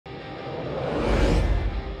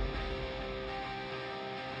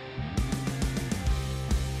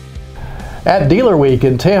At Dealer Week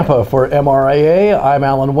in Tampa for MRAA, I'm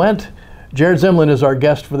Alan Wendt. Jared Zimlin is our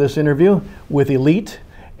guest for this interview with Elite.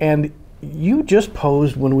 And you just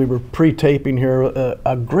posed when we were pre-taping here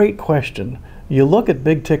a great question. You look at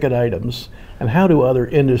big ticket items and how do other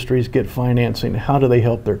industries get financing? How do they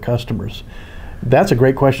help their customers? That's a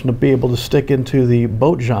great question to be able to stick into the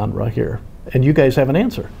boat genre here. And you guys have an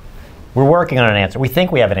answer. We're working on an answer. We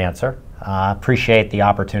think we have an answer. Appreciate the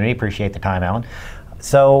opportunity, appreciate the time, Alan.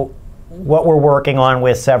 So what we're working on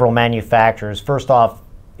with several manufacturers, first off,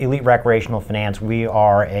 Elite Recreational Finance, we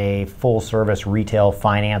are a full-service retail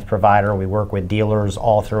finance provider. We work with dealers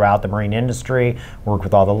all throughout the marine industry, work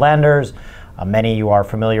with all the lenders. Many of you are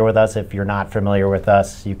familiar with us. If you're not familiar with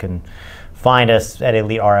us, you can find us at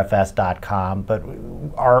eliterfs.com. But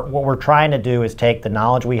what we're trying to do is take the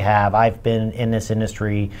knowledge we have. I've been in this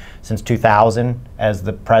industry since 2000 as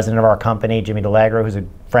the president of our company, Jimmy DeLagro, who's a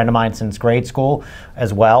friend of mine since grade school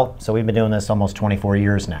as well. So we've been doing this almost 24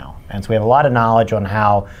 years now. And so we have a lot of knowledge on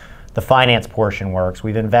how the finance portion works.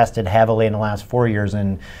 We've invested heavily in the last 4 years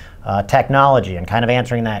in technology and kind of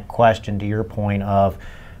answering that question to your point of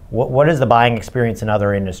what is the buying experience in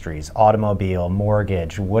other industries? Automobile,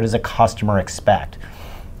 mortgage, what does a customer expect?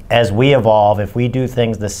 As we evolve, if we do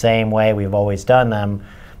things the same way we've always done them,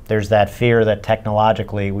 there's that fear that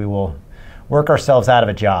technologically we will work ourselves out of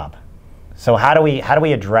a job. So how do we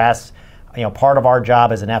address, part of our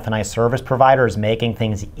job as an F&I service provider is making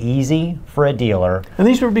things easy for a dealer. And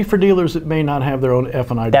these would be for dealers that may not have their own F&I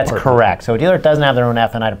department. That's correct. So a dealer that doesn't have their own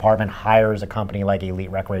F&I department hires a company like Elite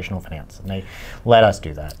Recreational Finance, and they let us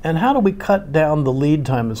do that. And how do we cut down the lead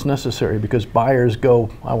time that's necessary? Because buyers go,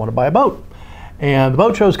 I want to buy a boat. And the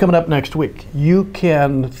boat show is coming up next week. You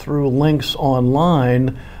can, through links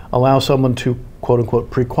online, allow someone to quote-unquote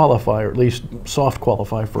pre-qualify, or at least soft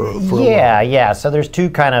qualify for a while. Yeah. So there's two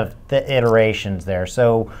kind of iterations there.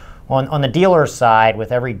 So on the dealer side,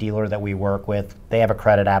 with every dealer that we work with, they have a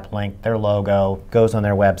credit app link, their logo, goes on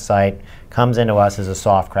their website, comes into us as a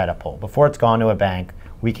soft credit pull. Before it's gone to a bank,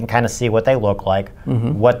 we can kind of see what they look like,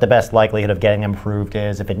 what the best likelihood of getting them approved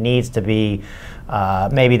is. If it needs to be,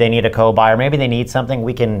 maybe they need a co-buyer, maybe they need something,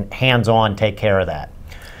 we can hands-on take care of that.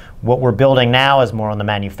 What we're building now is more on the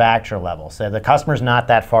manufacturer level. So the customer's not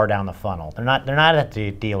that far down the funnel. They're not at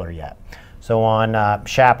the dealer yet. So on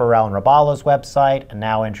Chaparral and Robalo's website, and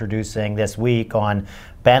now introducing this week on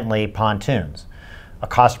Bentley Pontoons. A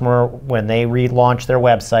customer, when they relaunch their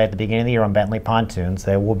website at the beginning of the year on Bentley Pontoons,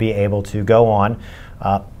 they will be able to go on,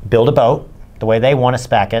 build a boat the way they want to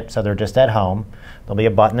spec it, so they're just at home. There'll be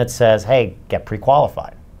a button that says, hey, get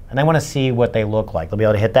pre-qualified. And they want to see what they look like. They'll be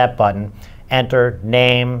able to hit that button, enter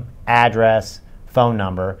name, address, phone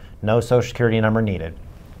number, no social security number needed.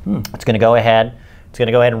 It's going to go ahead. It's going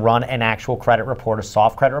to go ahead and run an actual credit report, a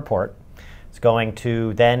soft credit report. It's going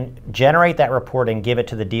to then generate that report and give it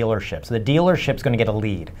to the dealership. So the dealership's going to get a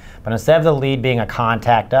lead. But instead of the lead being a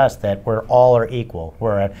contact us, that we're all are equal.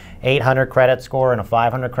 We're an 800 credit score and a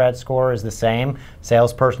 500 credit score is the same.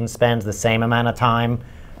 Salesperson spends the same amount of time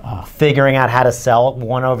figuring out how to sell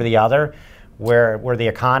one over the other. Where the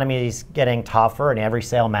economy is getting tougher and every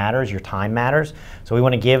sale matters, your time matters. So we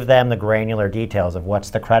want to give them the granular details of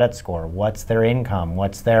what's the credit score, what's their income,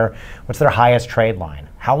 what's their highest trade line,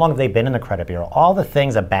 how long have they been in the credit bureau, all the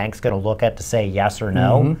things a bank's going to look at to say yes or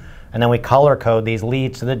no. And then we color code these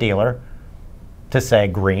leads to the dealer to say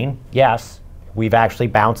green, yes. We've actually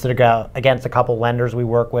bounced it against a couple lenders we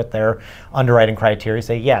work with. Their underwriting criteria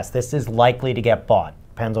say yes, this is likely to get bought.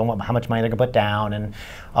 Depends on how much money they're going to put down and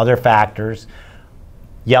other factors.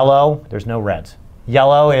 Yellow, there's no reds.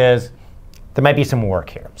 Yellow is, there might be some work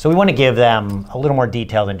here. So we want to give them a little more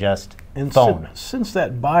detail than just phone. Since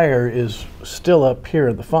that buyer is still up here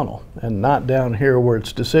in the funnel and not down here where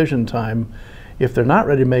it's decision time, if they're not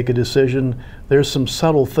ready to make a decision, there's some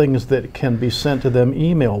subtle things that can be sent to them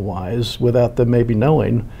email-wise without them maybe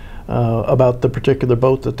knowing about the particular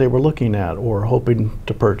boat that they were looking at or hoping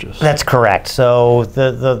to purchase. That's correct. So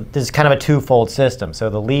this is kind of a twofold system. So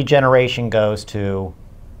the lead generation goes to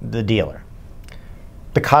the dealer.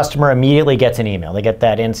 The customer immediately gets an email. They get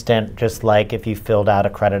that instant, just like if you filled out a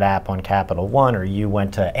credit app on Capital One or you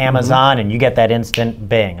went to Amazon and you get that instant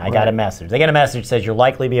bing, I got a message. They get a message that says you're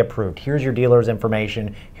likely to be approved. Here's your dealer's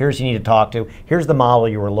information. Here's who you need to talk to. Here's the model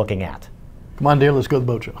you were looking at. Come on, dear, let's go to the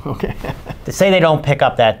boat show. Okay. To say they don't pick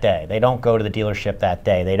up that day, they don't go to the dealership that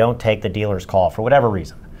day, they don't take the dealer's call for whatever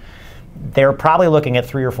reason. They're probably looking at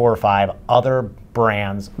 3 or 4 or 5 other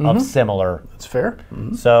brands of similar. That's fair.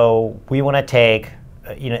 So we want to take,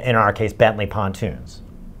 in our case, Bentley Pontoons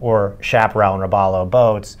or Chaparral and Robalo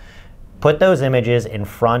boats, put those images in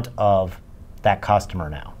front of that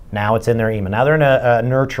customer now. Now it's in their email. Now they're in a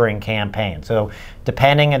nurturing campaign. So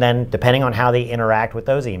depending on how they interact with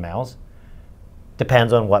those emails,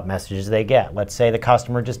 depends on what messages they get. Let's say the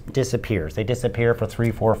customer just disappears. They disappear for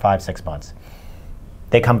 3, 4, 5, 6 months.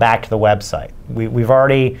 They come back to the website. We've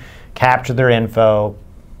already captured their info,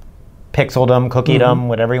 pixeled them, cookied them,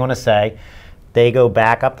 whatever you want to say. They go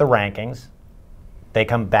back up the rankings. They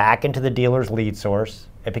come back into the dealer's lead source.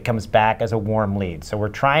 It becomes back as a warm lead. So we're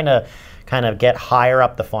trying to kind of get higher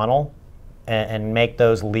up the funnel and make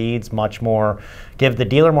those leads much more, give the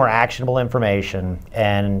dealer more actionable information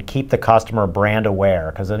and keep the customer brand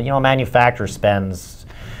aware. Because, you know, a manufacturer spends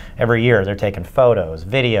every year, they're taking photos,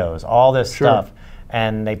 videos, all this stuff,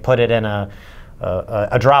 and they put it in a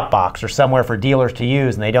Dropbox or somewhere for dealers to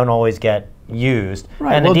use, and they don't always get used.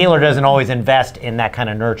 Right. And the dealer doesn't always invest in that kind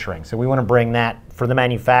of nurturing. So we want to bring that for the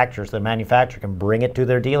manufacturer, so the manufacturer can bring it to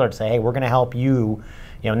their dealer and say, hey, we're going to help you.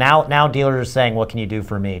 You know, now dealers are saying, what can you do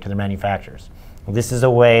for me, to their manufacturers. This is a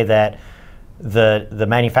way that the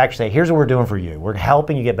manufacturers say, here's what we're doing for you. We're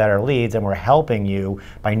helping you get better leads, and we're helping you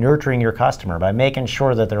by nurturing your customer, by making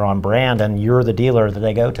sure that they're on brand and you're the dealer that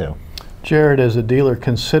they go to. Jared, as a dealer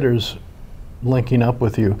considers linking up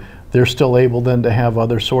with you, they're still able then to have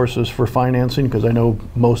other sources for financing? Because I know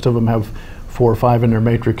most of them have 4 or 5 in their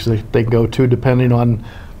matrix they go to, depending on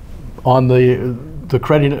the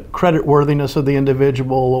credit worthiness of the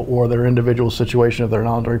individual or their individual situation. If they're an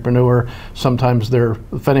entrepreneur, sometimes their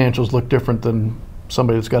financials look different than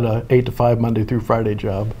somebody that's got a 8 to 5 Monday through Friday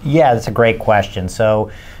job. Yeah, that's a great question.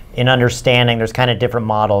 So in understanding, there's kind of different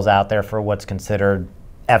models out there for what's considered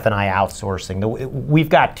F&I outsourcing. We've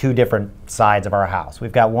got 2 different sides of our house.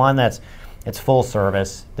 We've got one it's full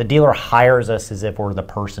service. The dealer hires us as if we're the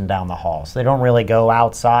person down the hall. So they don't really go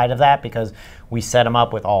outside of that because we set them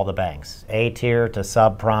up with all the banks, A tier to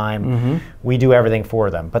subprime. We do everything for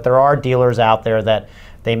them. But there are dealers out there that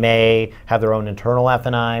they may have their own internal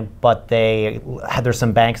F&I, but there's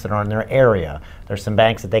some banks that are in their area. There's some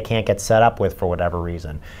banks that they can't get set up with for whatever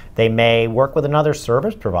reason. They may work with another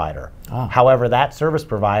service provider. However, that service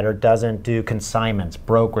provider doesn't do consignments,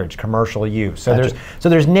 brokerage, commercial use. So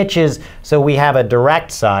there's niches. So we have a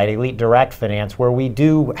direct side, Elite Direct Finance, where we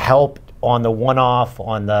do help on the one-off,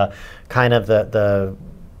 on the kind of the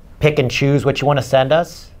pick and choose what you want to send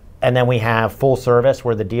us. And then we have full service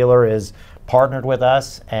where the dealer is partnered with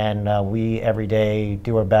us, and we every day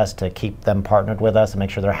do our best to keep them partnered with us and make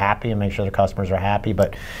sure they're happy and make sure their customers are happy.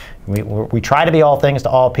 But we try to be all things to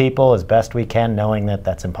all people as best we can, knowing that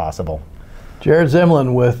that's impossible. Jared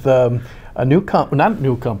Zimlin with a new not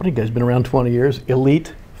new company, guys, been around 20 years,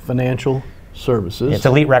 Elite Financial Services. It's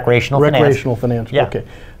Elite Recreational Finance. Recreational Financial, yeah. Okay.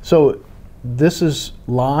 So this is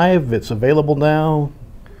live, it's available now.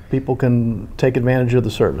 People can take advantage of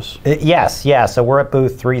the service. Yes, yeah. So we're at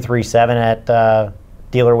booth 337 at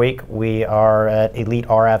Dealer Week. We are at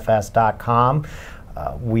eliterfs.com.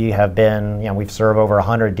 We have been, we've served over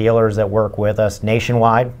 100 dealers that work with us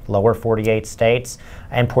nationwide, lower 48 states,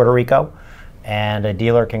 and Puerto Rico. And a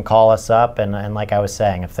dealer can call us up, and like I was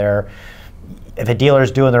saying, if a dealer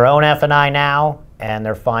is doing their own F&I now, and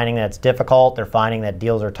they're finding that it's difficult, they're finding that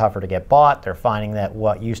deals are tougher to get bought, they're finding that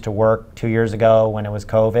what used to work 2 years ago when it was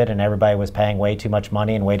COVID and everybody was paying way too much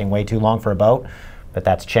money and waiting way too long for a boat, but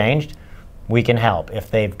that's changed, we can help.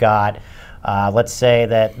 If they've got, let's say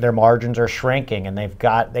that their margins are shrinking and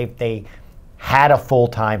they had a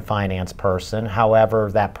full-time finance person,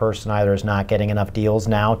 however, that person either is not getting enough deals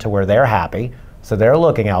now to where they're happy, so they're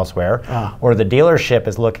looking elsewhere, or the dealership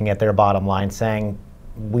is looking at their bottom line saying,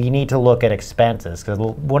 we need to look at expenses. Because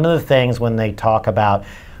one of the things when they talk about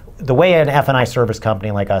the way an F&I service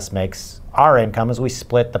company like us makes our income is we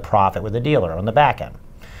split the profit with the dealer on the back end.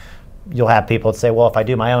 You'll have people that say, well, if I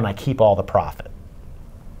do my own, I keep all the profit.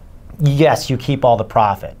 Yes, you keep all the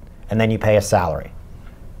profit, and then you pay a salary,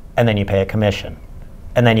 and then you pay a commission,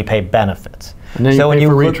 and then you pay benefits. And then you pay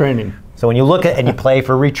for retraining. So when you look at and you play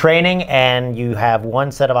for retraining, and you have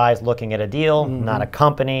one set of eyes looking at a deal, not a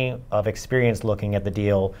company of experience looking at the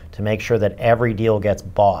deal to make sure that every deal gets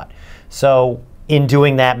bought. So in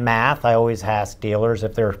doing that math, I always ask dealers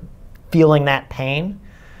if they're feeling that pain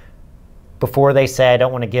before they say, I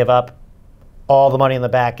don't want to give up all the money in the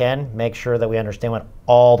back end, make sure that we understand what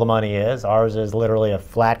all the money is. Ours is literally a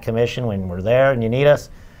flat commission when we're there and you need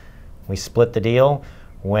us. We split the deal.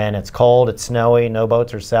 When it's cold, it's snowy, no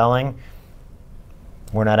boats are selling,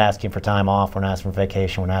 we're not asking for time off, we're not asking for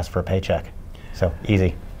vacation, we're not asking for a paycheck. So,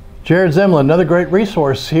 easy. Jared Zimlin, another great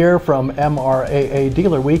resource here from MRAA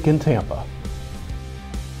Dealer Week in Tampa.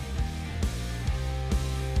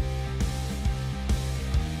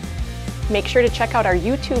 Make sure to check out our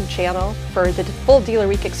YouTube channel for the full Dealer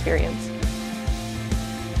Week experience.